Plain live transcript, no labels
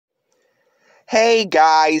Hey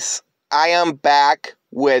guys, I am back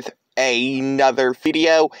with another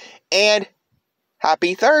video, and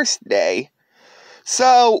happy Thursday.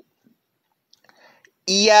 So,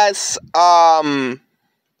 yes, I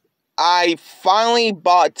finally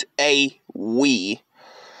bought a Wii.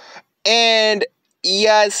 And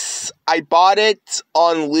yes, I bought it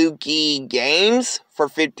on Lukey Games for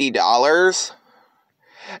 $50.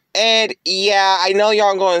 And yeah, I know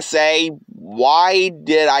y'all going to say, why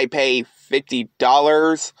did I pay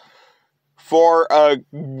 $50 for a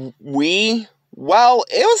Wii? Well,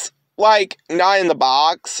 it was like not in the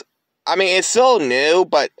box. I mean, it's still new,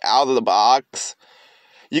 but out of the box.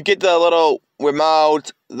 You get the little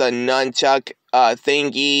remote, the nunchuck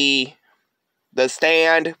thingy, the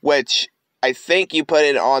stand, which I think you put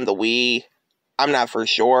it on the Wii. I'm not for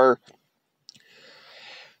sure.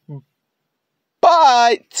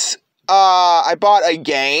 But I bought a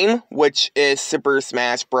game, which is Super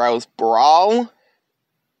Smash Bros. Brawl.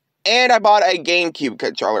 And I bought a GameCube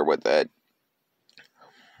controller with it.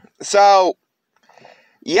 So,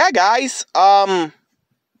 yeah, guys.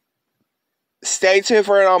 Stay tuned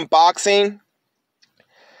for an unboxing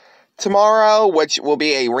tomorrow, which will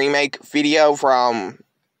be a remake video from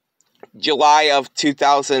July of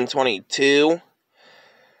 2022,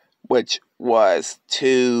 which was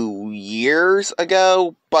 2 years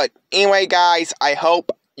ago. But anyway, guys, I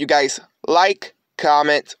hope you guys like,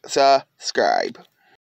 comment, subscribe.